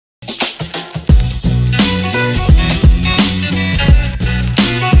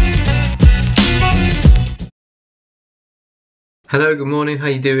Hello, good morning, how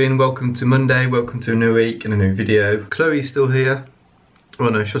you doing? Welcome to Monday, welcome to a new week and a new video. Chloe's still here. Well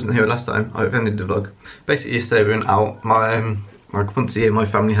no, she wasn't here last time, I've ended the vlog. Basically yesterday we went out, like once a year my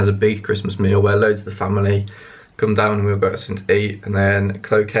family has a big Christmas meal where loads of the family come down and we'll go out something to eat, and then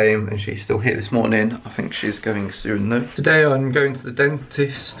Chloe came and she's still here this morning. I think she's going soon though. Today I'm going to the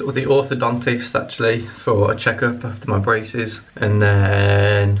dentist, or the orthodontist actually, for a checkup after my braces, and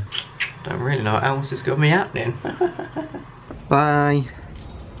then don't really know what else is got me happening. Bye.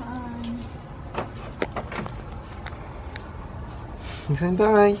 Bye. You saying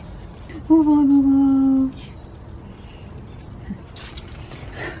bye? Bye.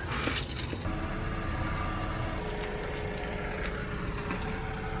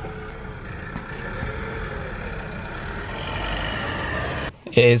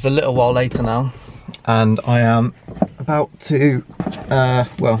 It is a little while later now, and I am about to,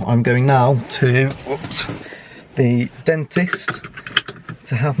 well, I'm going now to, the dentist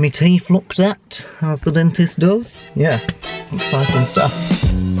to have my teeth looked at, as the dentist does. Yeah, exciting stuff.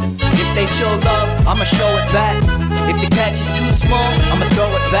 If they show love, I'ma show it back. If the catch is too small, I'ma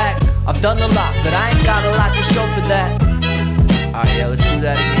throw it back. I've done a lot, but I ain't got a lot to show for that. Alright, yeah, let's do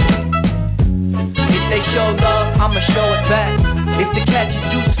that again. If they show love, I'ma show it back. If the catch is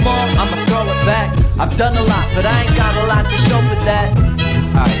too small, I'ma throw it back. I've done a lot, but I ain't got a lot to show for that.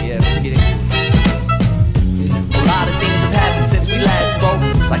 Alright, yeah, let's get into it. A lot of things have happened since we last spoke,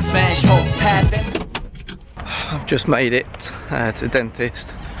 like smash hopes happen. I've just made it to the dentist.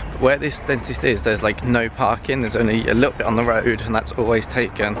 Where this dentist is, there's like no parking, there's only a little bit on the road, and that's always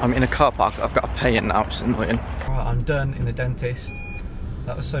taken. I'm in a car park that I've got to pay in now, which is annoying. Right, I'm done in the dentist.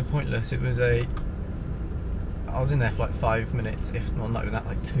 That was so pointless. It was I was in there for like 5 minutes, if not even that,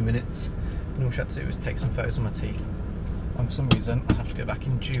 like 2 minutes. And all she had to do was take some photos of my teeth. And for some reason, I have to go back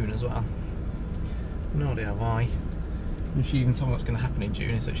in June as well. No idea why. And she even told me what's going to happen in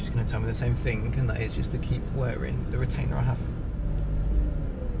June, so she's going to tell me the same thing, and that is just to keep wearing the retainer I have.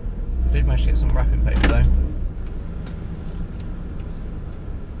 I did manage to get some wrapping paper though.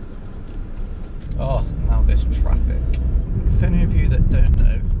 Oh, now this traffic. For any of you that don't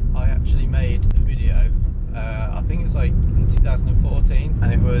know, I actually made a video, I think it's like in 2014,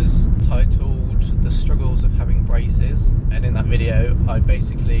 and it was titled The Struggles of Having Braces, and in that video I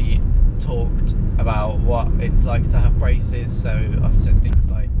basically talked about what it's like to have braces. So I've said things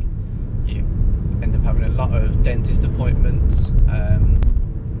like you end up having a lot of dentist appointments,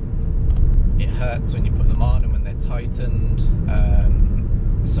 it hurts when you put them on and when they're tightened,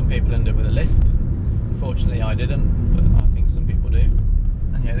 some people end up with a lisp. Unfortunately I didn't, but I think some people do.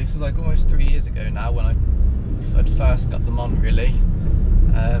 And yeah, this was like almost 3 years ago now when I had first got them on, really.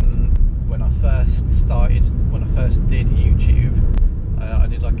 When I first did YouTube, I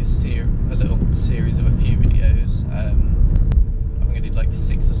did like a little series of a few videos. I think I did like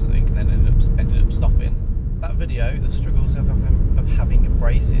 6 or something, and then ended up stopping. That video, the struggles of having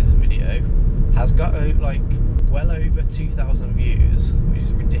braces video, has got like well over 2,000 views, which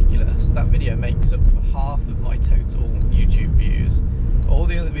is ridiculous. That video makes up for half of my total YouTube views. All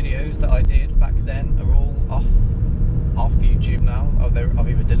the other videos that I did back then are all off YouTube now. I've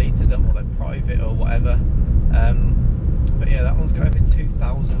either deleted them or they're private or whatever. But yeah, that one's got over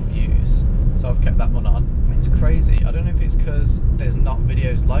 2,000 views, so I've kept that one on. It's crazy. I don't know if it's because there's not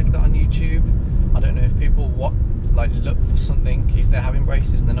videos like that on YouTube. I don't know if people look for something if they're having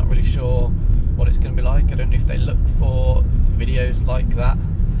braces and they're not really sure what it's going to be like. I don't know if they look for videos like that.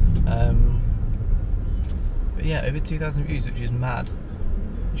 But yeah, over 2,000 views, which is mad.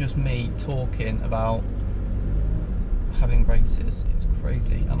 Just me talking about having braces. It's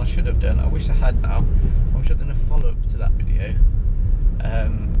crazy, and I should have done. I wish I had now. I wish I'd done a follow-up to that video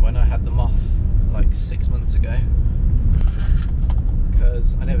when I had them off like 6 months ago,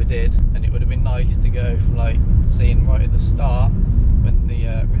 because I never did, and it would have been nice to go from like seeing right at the start when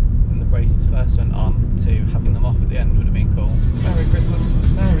the braces first went on to having them off at the end. Would have been cool. Merry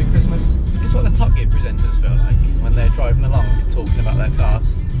Christmas, Merry Christmas. Is this what the Top Gear presenters feel like when they're driving along talking about their cars?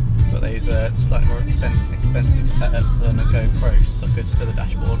 But they use a slightly more expensive setup than a GoPro suckered to the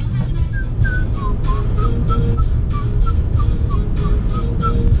dashboard.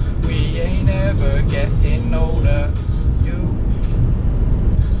 We ain't ever getting older. You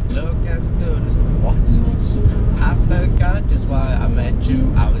look as good as what? I forgot just why I met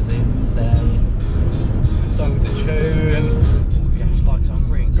you. I was insane. The song's a tune. Yes, lights on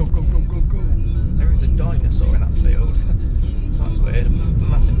green. Go, go, go, go, go. There is a dinosaur in that field. That's weird. A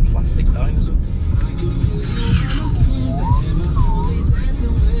massive plastic dinosaur.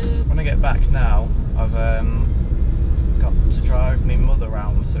 When I get back now, I've got to drive my mother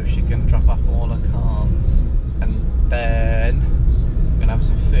around so she can drop off all her cards, and then gonna have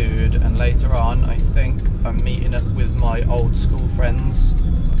some food, and later on I think I'm meeting up with my old school friends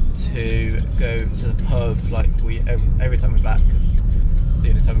to go to the pub. Like every time we're back, the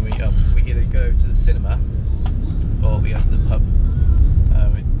only time we meet up, we either go to the cinema or we go to the pub.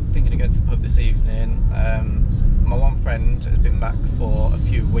 We're thinking of going to the pub this evening. My one friend has been back for a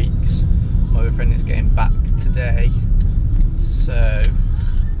few weeks. My other friend is getting back today, so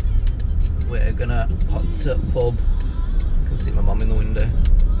we're gonna pop to the pub. I can see my mum in the window.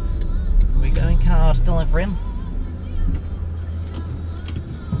 We're going card delivering.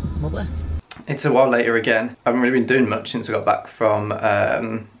 Mother. It's a while later again. I haven't really been doing much since I got back from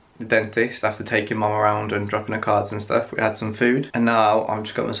the dentist after taking mum around and dropping her cards and stuff. We had some food, and now I've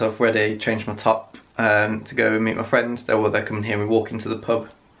just got myself ready, changed my top to go and meet my friends. They're coming here and we walk into the pub.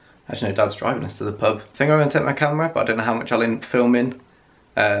 Actually no, Dad's driving us to the pub. I think I'm going to take my camera, but I don't know how much I'll end up filming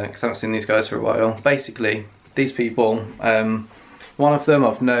because I haven't seen these guys for a while. Basically, these people, one of them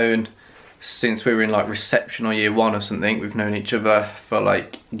I've known since we were in like reception or year 1 or something. We've known each other for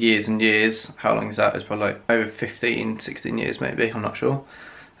like years and years. How long is that? It's probably like over 15, 16 years maybe, I'm not sure.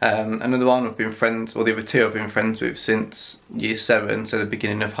 Another one I've been friends, or the other two I've been friends with since year 7, so the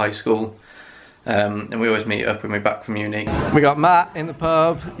beginning of high school. And we always meet up when we're back from uni. We got Matt in the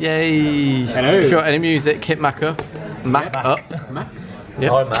pub, yay! Hello! If you want any music, hit Mac up. Mac up. Mac?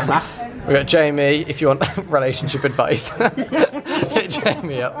 Yep. Hi Matt. We got Jamie, if you want relationship advice, hit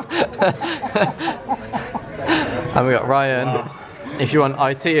Jamie up. And we got Ryan, if you want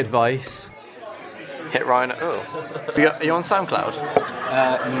IT advice, hit Ryan. Oh, are you on SoundCloud?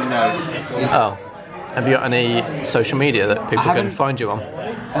 No. Oh, have you got any social media that people can find you on?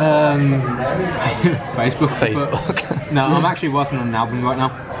 Facebook. Facebook. No, I'm actually working on an album right now,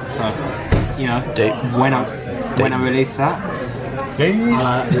 so you know, when I release that,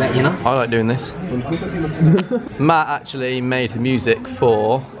 I'll let you know. I like doing this. Matt actually made the music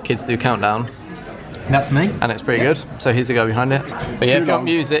for Kids Do Countdown. That's me. And it's pretty good. So here's the guy behind it. But yeah, if you want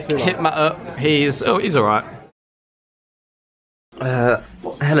music, hit Matt up. He's alright.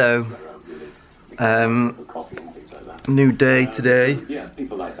 Hello. New day today.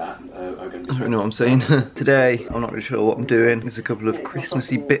 I don't know what I'm saying. Today, I'm not really sure what I'm doing. There's a couple of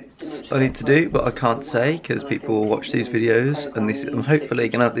Christmassy bits I need to do, but I can't say because people will watch these videos, and I'm hopefully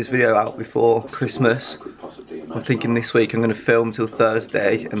gonna have this video out before Christmas. I'm thinking this week I'm gonna film till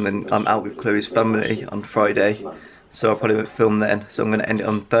Thursday, and then I'm out with Chloe's family on Friday. So I'll probably won't film then, so I'm going to end it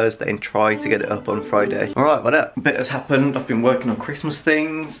on Thursday and try to get it up on Friday. Alright, well that bit has happened. I've been working on Christmas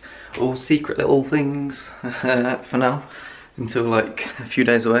things, all secret little things for now, until like a few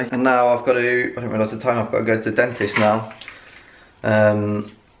days away. And now I've got to, I don't realise the time, I've got to go to the dentist now.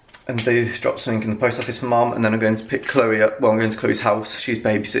 And drop something in the post office for Mum, and then I'm going to pick Chloe up. Well, I'm going to Chloe's house. She's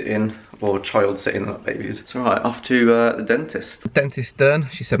babysitting, or child sitting, not babies. It's alright, off to the dentist. Dentist done.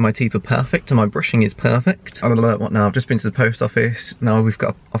 She said my teeth are perfect and my brushing is perfect. I'm gonna what now? I've just been to the post office. Now I've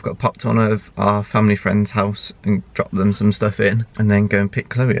got to pop to one of our family friend's house and drop them some stuff in, and then go and pick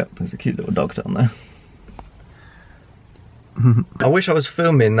Chloe up. There's a cute little dog down there. I wish I was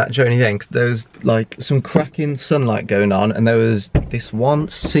filming that journey then, because there was like some cracking sunlight going on, and there was this one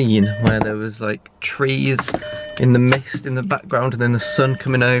scene where there was like trees in the mist in the background and then the sun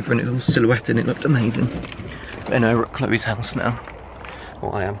coming over and it was all silhouetted and it looked amazing. Then over at Chloe's house now.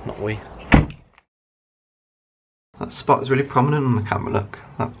 Well, I am, not we. That spot is really prominent on the camera, look.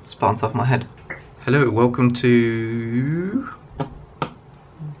 That spot on top of my head. Hello, welcome to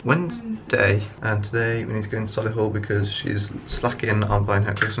Wednesday, and today we need to go in Solihull because she's slacking on buying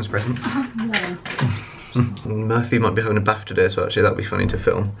her Christmas presents. Murphy might be having a bath today, so actually that'll be funny to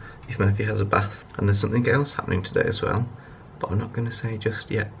film if Murphy has a bath. And there's something else happening today as well, but I'm not going to say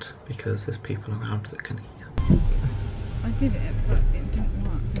just yet because there's people around that can hear. I did it, but it didn't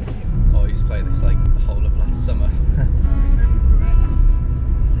work. Oh, you used to play this like the whole of last summer. I remember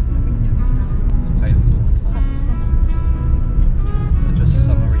it. Stick the windows down. Used to play this all the time. Hot summer. It's such a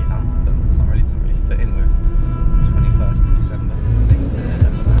summery anthem. It's not really, doesn't really fit in with the 21st of December.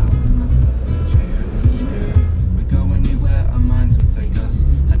 We go anywhere our minds will take us,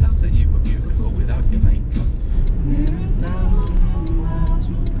 and I said you were beautiful without your makeup.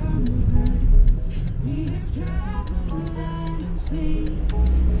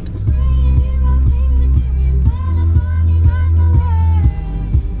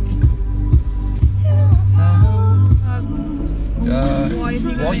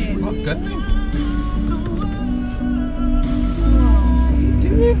 Why you not good?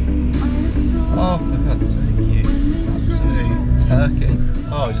 Oh, for God's sake, you absolute turkey.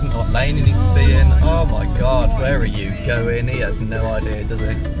 Oh, he doesn't know what lane he needs to be in. Oh my God, where are you going? He has no idea, does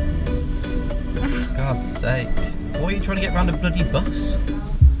he? For God's sake. Why are you trying to get around a bloody bus?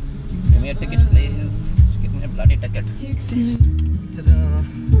 Give me a ticket, please. Just give me a bloody ticket. Ta-da.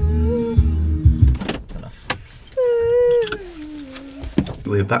 That's enough.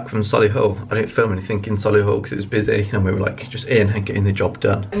 We were back from Solihull. I didn't film anything in Solihull because it was busy, and we were like just in and getting the job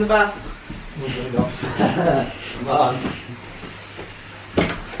done. In the bath. Come on.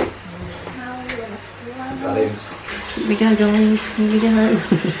 Got him. Here we go, guys. Here we go.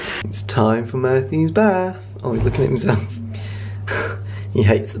 It's time for Matthew's bath. Oh, he's looking at himself. He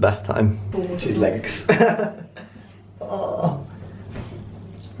hates the bath time. His legs. Oh.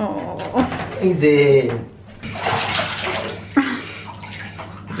 Oh. He's in.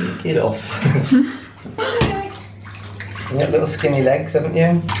 Get off. You got little skinny legs, haven't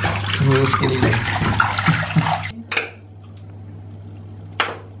you? Little skinny legs.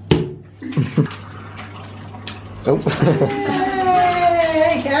 Oh.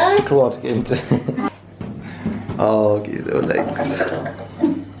 It's quite to get into. Oh, get his little legs.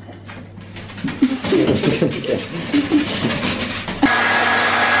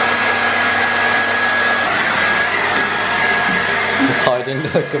 He's hiding in the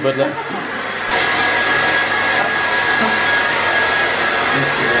cupboard, look.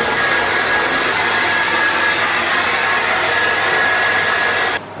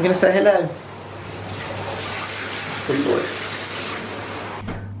 You gonna say hello? Good boy.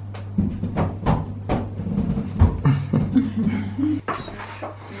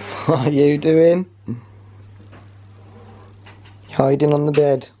 What are you doing? Hiding on the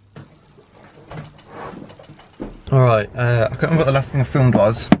bed. Alright, I can't remember what the last thing I filmed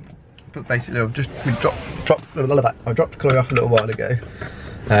was, but basically I dropped Chloe off a little while ago,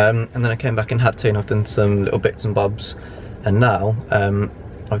 and then I came back and had tea, and I've done some little bits and bobs, and now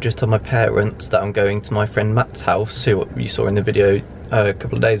I've just told my parents that I'm going to my friend Matt's house, who you saw in the video a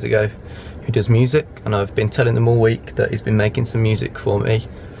couple of days ago, who does music, and I've been telling them all week that he's been making some music for me,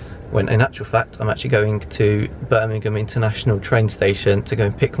 when in actual fact I'm actually going to Birmingham International train station to go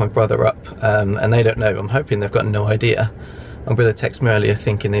and pick my brother up, and they don't know. I'm hoping they've got no idea. My brother texted me earlier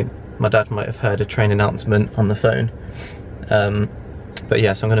thinking my dad might have heard a train announcement on the phone. But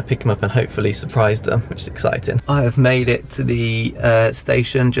yeah, so I'm going to pick him up and hopefully surprise them, which is exciting. I have made it to the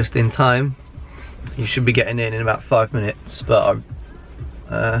station just in time. You should be getting in about 5 minutes, but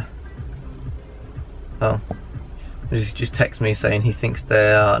he's just texted me saying he thinks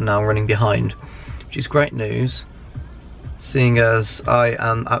they are now running behind, which is great news, seeing as I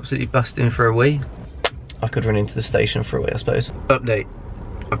am absolutely busting for a wee. I could run into the station for a wee, I suppose. Update,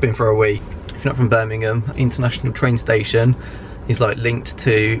 I've been for a wee. If you're not from Birmingham, International train station is like linked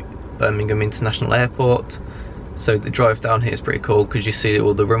to Birmingham International Airport, so the drive down here is pretty cool because you see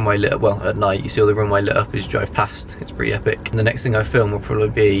all the runway lit up. Well, at night you see all the runway lit up as you drive past. It's pretty epic. And the next thing I film will probably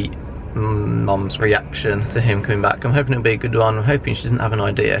be Mum's reaction to him coming back. I'm hoping it'll be a good one. I'm hoping she doesn't have an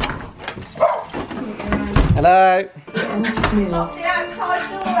idea. Hello. Pop the outside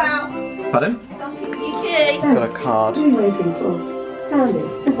door out. Pardon? Your key. Got a card. What are you waiting for? Found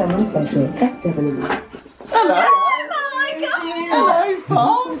it for someone special. FWs. Hello. Hello,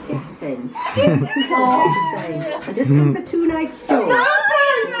 Paul. Yes, then. I just come for 2 nights, Joe. Hello.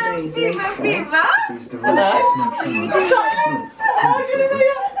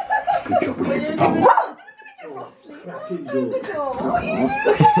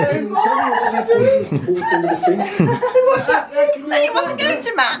 What's happening? You said you wasn't going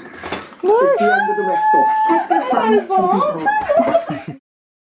to Matt's.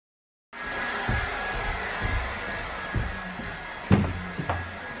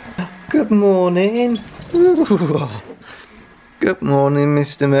 Good morning. Ooh. Good morning,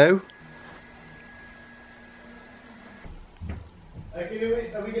 Mr. Mo.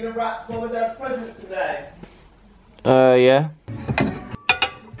 Are we going to wrap Mum and Dad's presents today? Yeah.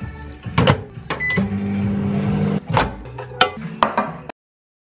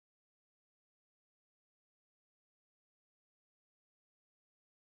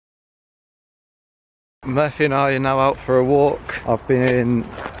 Murphy and I are now out for a walk. I've been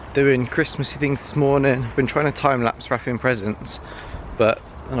doing Christmassy things this morning. I've been trying to time-lapse wrapping presents,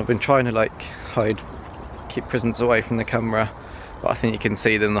 and I've been trying to like keep presents away from the camera, but I think you can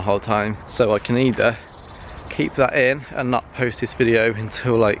see them the whole time. So I can either keep that in and not post this video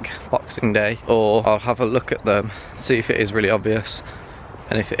until like Boxing Day, or I'll have a look at them, see if it is really obvious,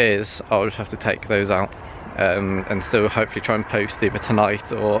 and if it is, I'll just have to take those out and still hopefully try and post either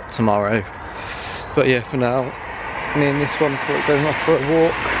tonight or tomorrow. But yeah, for now, me and this one are going off for a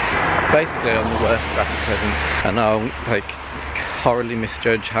walk. Basically, I'm the worst wrapping presents, and I'll like horribly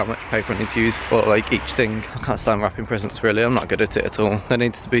misjudge how much paper I need to use for like each thing. I can't stand wrapping presents really, I'm not good at it at all. There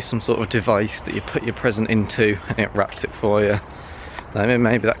needs to be some sort of device that you put your present into and it wraps it for you. I mean,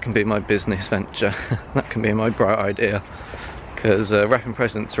 maybe that can be my business venture. That can be my bright idea, because wrapping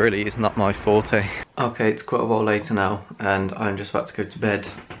presents really is not my forte. Okay, it's quite a while later now and I'm just about to go to bed.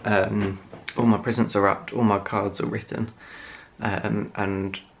 All my presents are wrapped, all my cards are written,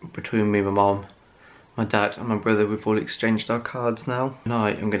 and between me, my mom, my dad and my brother, we've all exchanged our cards now.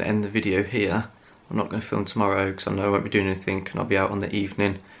 Tonight I'm going to end the video here. I'm not going to film tomorrow because I know I won't be doing anything, and I'll be out on the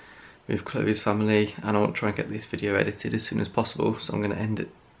evening with Chloe's family, and I want to try and get this video edited as soon as possible, so I'm going to end it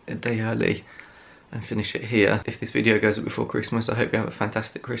a day early and finish it here. If this video goes up before Christmas, I hope you have a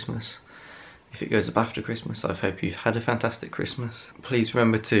fantastic Christmas. If it goes up after Christmas, I hope you've had a fantastic Christmas. Please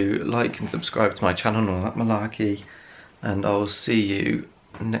remember to like and subscribe to my channel and all that malarkey, and I'll see you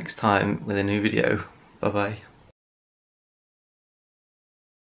next time with a new video. Bye bye.